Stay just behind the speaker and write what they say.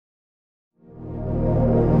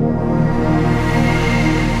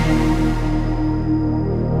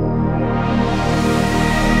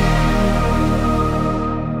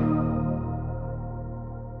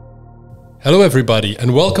Hello everybody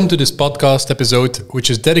and welcome to this podcast episode which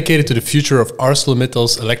is dedicated to the future of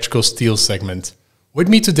ArcelorMittal's electrical steel segment. With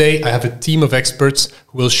me today I have a team of experts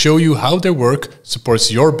who will show you how their work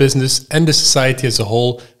supports your business and the society as a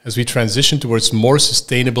whole as we transition towards more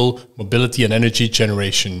sustainable mobility and energy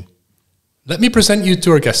generation. Let me present you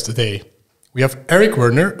to our guest today. We have Eric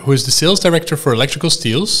Werner, who is the Sales Director for Electrical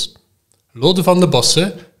Steels, Lode van de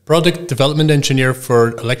Bosse, Product Development Engineer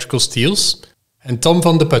for Electrical Steels, and Tom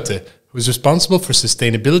van de Putte, who is responsible for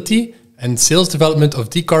sustainability and sales development of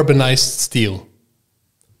decarbonized steel.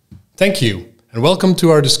 Thank you, and welcome to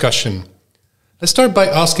our discussion. Let's start by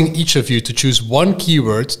asking each of you to choose one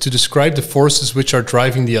keyword to describe the forces which are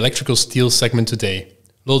driving the electrical steel segment today.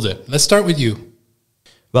 Lode, let's start with you.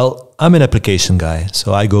 Well, I'm an application guy,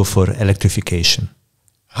 so I go for electrification.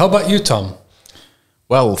 How about you, Tom?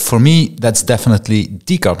 Well, for me, that's definitely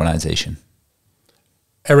decarbonization.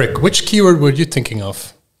 Eric, which keyword were you thinking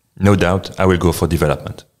of? No doubt, I will go for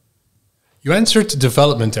development. You answered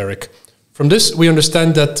development, Eric. From this, we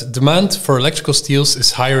understand that demand for electrical steels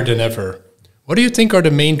is higher than ever. What do you think are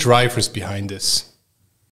the main drivers behind this?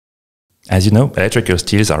 As you know, electrical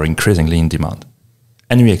steels are increasingly in demand,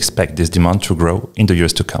 and we expect this demand to grow in the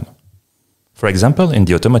years to come. For example, in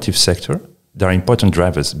the automotive sector, there are important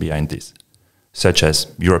drivers behind this, such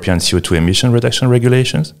as European CO2 emission reduction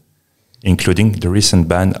regulations, including the recent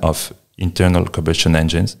ban of internal combustion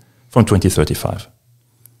engines from 2035.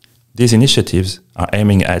 These initiatives are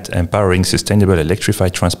aiming at empowering sustainable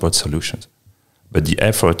electrified transport solutions. But the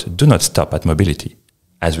efforts do not stop at mobility.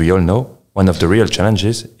 As we all know, one of the real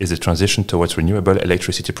challenges is the transition towards renewable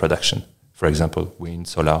electricity production, for example, wind,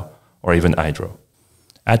 solar, or even hydro.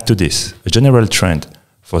 Add to this a general trend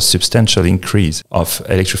for substantial increase of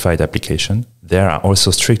electrified application. There are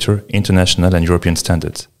also stricter international and European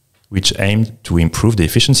standards, which aim to improve the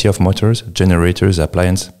efficiency of motors, generators,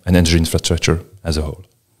 appliances, and energy infrastructure as a whole.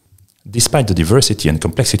 Despite the diversity and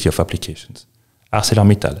complexity of applications,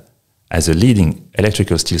 ArcelorMittal, as a leading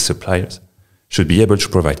electrical steel supplier, should be able to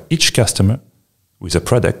provide each customer with a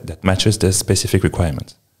product that matches their specific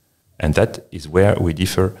requirements. And that is where we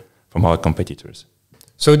differ from our competitors.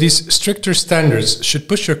 So these stricter standards should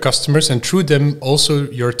push your customers and through them also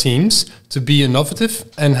your teams to be innovative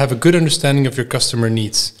and have a good understanding of your customer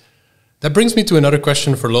needs. That brings me to another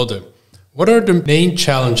question for Lode. What are the main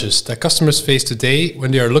challenges that customers face today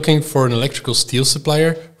when they are looking for an electrical steel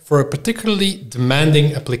supplier for a particularly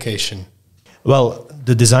demanding application? Well,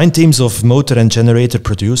 the design teams of motor and generator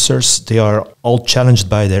producers, they are all challenged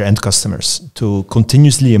by their end customers to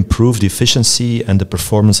continuously improve the efficiency and the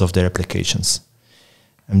performance of their applications.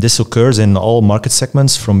 And this occurs in all market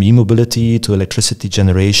segments from e-mobility to electricity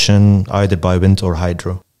generation, either by wind or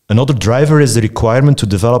hydro. Another driver is the requirement to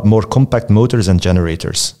develop more compact motors and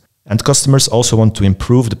generators. And customers also want to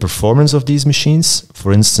improve the performance of these machines,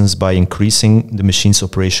 for instance, by increasing the machine's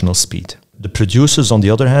operational speed. The producers, on the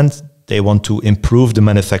other hand, they want to improve the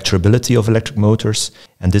manufacturability of electric motors,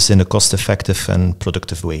 and this in a cost-effective and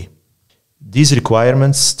productive way. These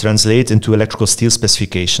requirements translate into electrical steel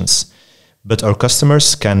specifications, but our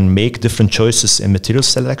customers can make different choices in material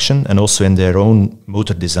selection and also in their own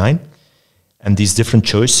motor design. And these different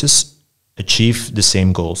choices achieve the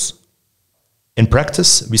same goals. In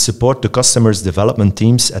practice, we support the customer's development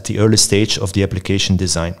teams at the early stage of the application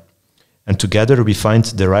design. And together we find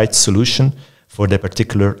the right solution for their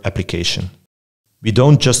particular application. We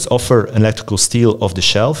don't just offer electrical steel off the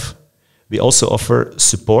shelf, we also offer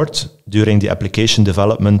support during the application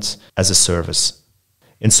development as a service.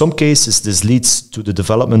 In some cases, this leads to the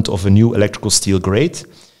development of a new electrical steel grade,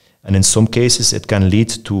 and in some cases it can lead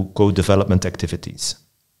to co-development activities.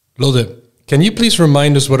 Lode, can you please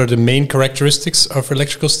remind us what are the main characteristics of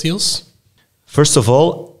electrical steels? First of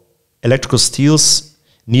all, electrical steels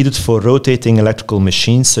needed for rotating electrical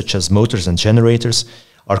machines such as motors and generators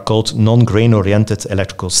are called non-grain-oriented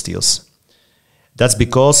electrical steels. That's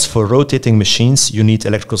because for rotating machines you need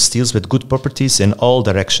electrical steels with good properties in all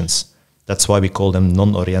directions. That's why we call them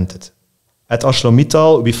non-oriented. At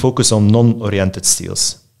ArcelorMittal we focus on non-oriented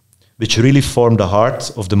steels, which really form the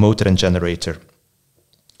heart of the motor and generator.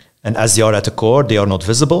 And as they are at the core, they are not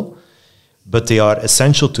visible, but they are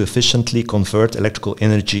essential to efficiently convert electrical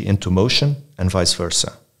energy into motion and vice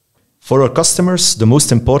versa. For our customers, the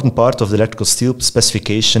most important part of the electrical steel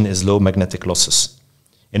specification is low magnetic losses.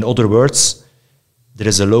 In other words, there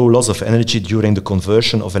is a low loss of energy during the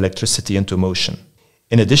conversion of electricity into motion.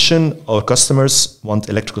 In addition, our customers want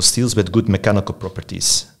electrical steels with good mechanical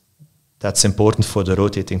properties. That's important for the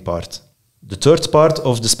rotating part. The third part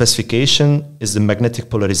of the specification is the magnetic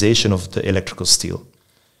polarization of the electrical steel.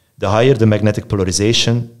 The higher the magnetic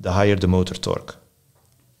polarization, the higher the motor torque.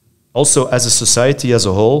 Also, as a society as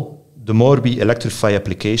a whole, the more we electrify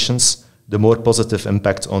applications, the more positive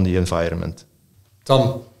impact on the environment.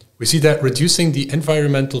 Tom, we see that reducing the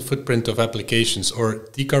environmental footprint of applications, or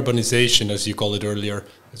decarbonization as you called it earlier,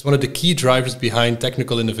 is one of the key drivers behind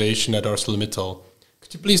technical innovation at ArcelorMittal.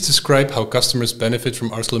 Could you please describe how customers benefit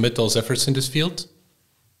from ArcelorMittal's efforts in this field?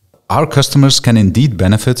 Our customers can indeed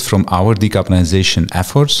benefit from our decarbonization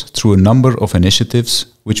efforts through a number of initiatives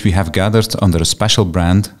which we have gathered under a special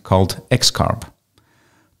brand called XCarb.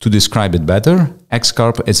 To describe it better,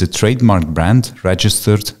 XCarb is a trademark brand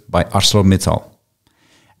registered by ArcelorMittal.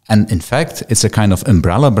 And in fact, it's a kind of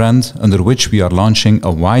umbrella brand under which we are launching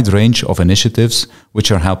a wide range of initiatives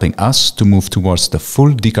which are helping us to move towards the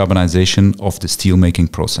full decarbonization of the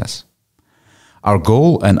steelmaking process. Our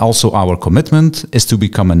goal and also our commitment is to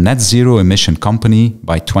become a net zero emission company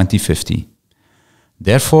by 2050.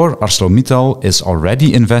 Therefore, ArcelorMittal is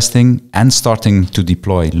already investing and starting to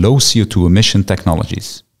deploy low CO2 emission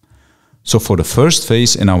technologies. So for the first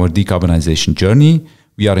phase in our decarbonization journey,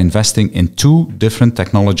 we are investing in two different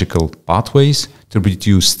technological pathways to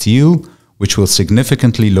produce steel, which will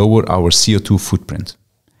significantly lower our CO2 footprint.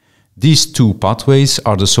 These two pathways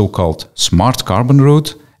are the so-called smart carbon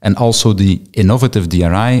road and also the innovative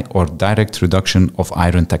DRI, or direct reduction of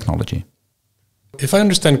iron technology. If I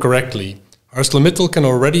understand correctly, ArcelorMittal can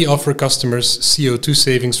already offer customers CO2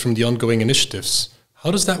 savings from the ongoing initiatives. How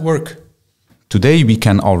does that work? Today, we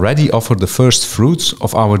can already offer the first fruits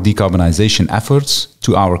of our decarbonization efforts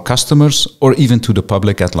to our customers or even to the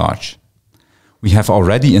public at large. We have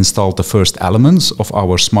already installed the first elements of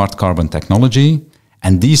our smart carbon technology,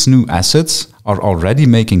 and these new assets are already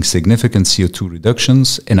making significant CO2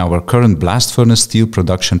 reductions in our current blast furnace steel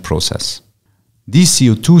production process. These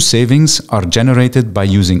CO2 savings are generated by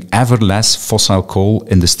using ever less fossil coal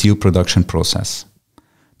in the steel production process.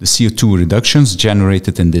 The CO2 reductions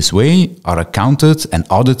generated in this way are accounted and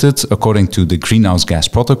audited according to the Greenhouse Gas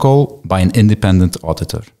Protocol by an independent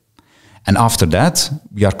auditor. And after that,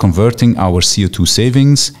 we are converting our CO2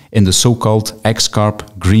 savings in the so-called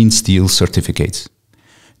XCarb Green Steel certificates.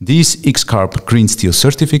 These XCarb Green Steel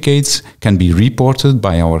certificates can be reported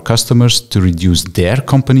by our customers to reduce their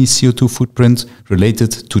company's CO2 footprint related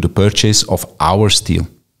to the purchase of our steel.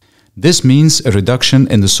 This means a reduction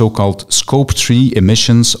in the so-called Scope 3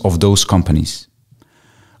 emissions of those companies.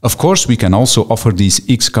 Of course, we can also offer these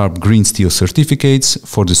XCarb Green Steel certificates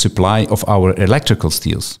for the supply of our electrical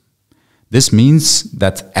steels. This means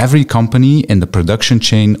that every company in the production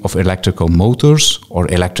chain of electrical motors or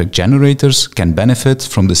electric generators can benefit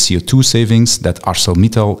from the CO2 savings that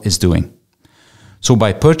ArcelorMittal is doing. So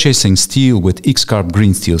by purchasing steel with XCarb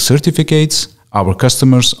Green Steel certificates, our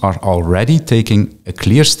customers are already taking a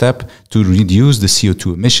clear step to reduce the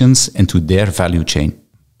CO2 emissions into their value chain.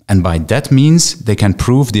 And by that means, they can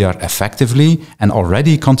prove they are effectively and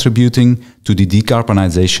already contributing to the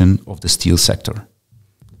decarbonization of the steel sector.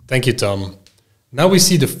 Thank you, Tom. Now we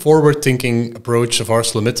see the forward-thinking approach of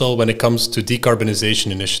ArcelorMittal when it comes to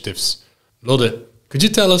decarbonization initiatives. Lode, could you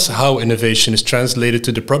tell us how innovation is translated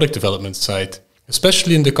to the product development side,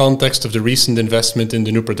 especially in the context of the recent investment in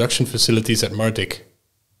the new production facilities at Mardyck?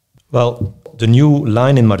 Well, the new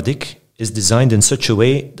line in Mardyck is designed in such a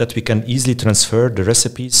way that we can easily transfer the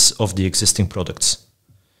recipes of the existing products.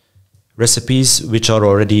 Recipes which are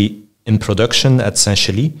already in production at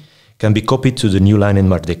Saint-Chély can be copied to the new line in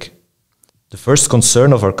Mardyck. The first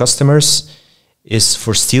concern of our customers is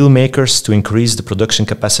for steel makers to increase the production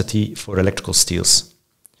capacity for electrical steels.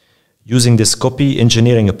 Using this copy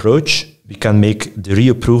engineering approach, we can make the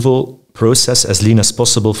reapproval process as lean as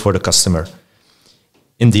possible for the customer.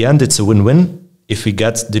 In the end, it's a win-win if we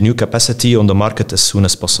get the new capacity on the market as soon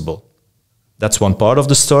as possible. That's one part of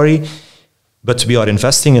the story, but we are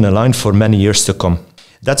investing in a line for many years to come.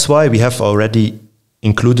 That's why we have already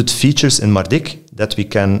included features in Mardyck that we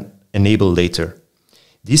can enable later.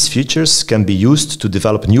 These features can be used to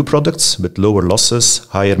develop new products with lower losses,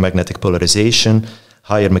 higher magnetic polarization,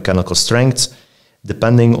 higher mechanical strength,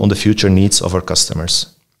 depending on the future needs of our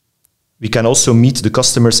customers. We can also meet the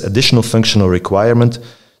customer's additional functional requirement,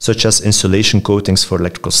 such as insulation coatings for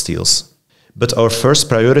electrical steels. But our first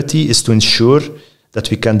priority is to ensure that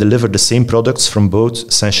we can deliver the same products from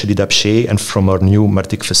both Saint-Chély-d'Apcher and from our new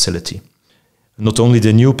Mardyck facility. Not only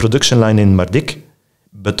the new production line in Mardyck,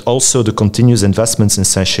 but also the continuous investments in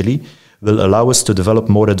Saint-Chély will allow us to develop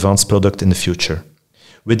more advanced product in the future.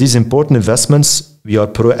 With these important investments, we are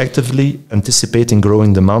proactively anticipating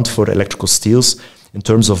growing demand for electrical steels in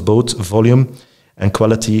terms of both volume and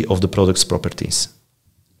quality of the product's properties.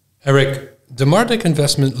 Eric, the Mardyck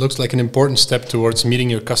investment looks like an important step towards meeting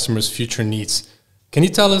your customers' future needs. Can you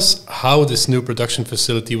tell us how this new production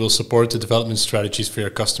facility will support the development strategies for your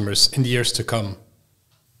customers in the years to come?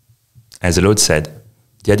 As Claude said,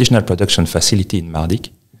 the additional production facility in Mardyck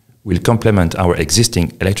will complement our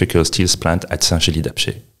existing electrical steels plant at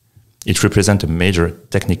Saint-Gély-d'Apcher. It represents a major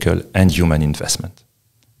technical and human investment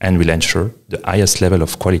and will ensure the highest level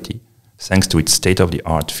of quality thanks to its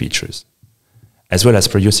state-of-the-art features. As well as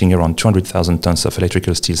producing around 200,000 tons of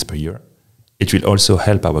electrical steels per year, it will also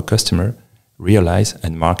help our customer realize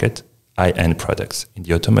and market high-end products in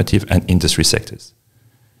the automotive and industry sectors.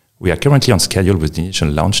 We are currently on schedule with the initial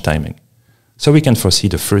launch timing, so we can foresee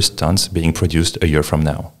the first tons being produced a year from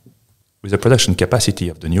now. With the production capacity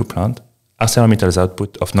of the new plant, ArcelorMittal's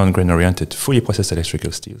output of non-grain-oriented, fully processed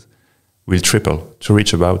electrical steels will triple to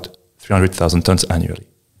reach about 300,000 tons annually.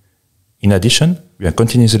 In addition, we are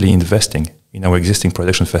continuously investing in our existing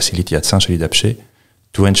production facility at Saint-Gély-d'Apcher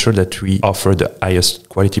to ensure that we offer the highest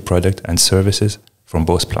quality product and services from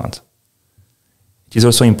both plants. It is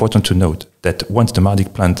also important to note that once the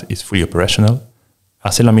Mardyck plant is fully operational,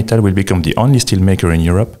 ArcelorMittal will become the only steel maker in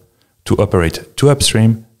Europe to operate 2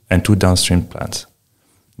 upstream and 2 downstream plants.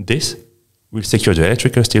 This will secure the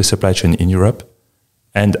electrical steel supply chain in Europe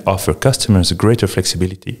and offer customers greater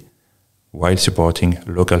flexibility while supporting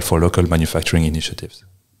local-for-local manufacturing initiatives.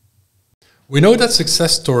 We know that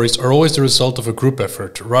success stories are always the result of a group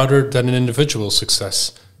effort rather than an individual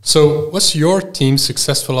success. So, what's your team's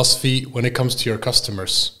success philosophy when it comes to your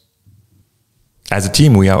customers? As a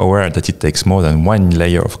team, we are aware that it takes more than one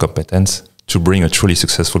layer of competence to bring a truly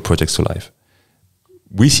successful project to life.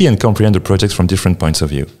 We see and comprehend the projects from different points of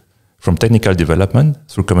view, from technical development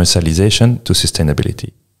through commercialization to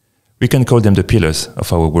sustainability. We can call them the pillars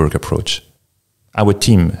of our work approach. Our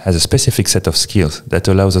team has a specific set of skills that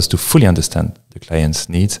allows us to fully understand the client's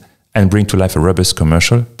needs and bring to life a robust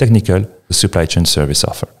commercial, technical, supply chain service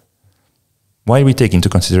offer. While we take into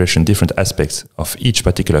consideration different aspects of each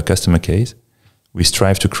particular customer case, we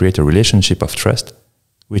strive to create a relationship of trust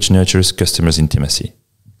which nurtures customers' intimacy.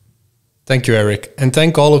 Thank you, Eric, and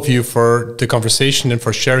thank all of you for the conversation and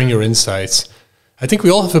for sharing your insights. I think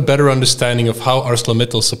we all have a better understanding of how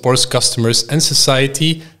ArcelorMittal supports customers and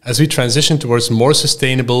society as we transition towards more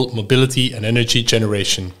sustainable mobility and energy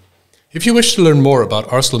generation. If you wish to learn more about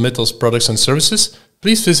ArcelorMittal's products and services,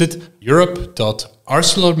 please visit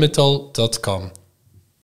europe.arcelormittal.com.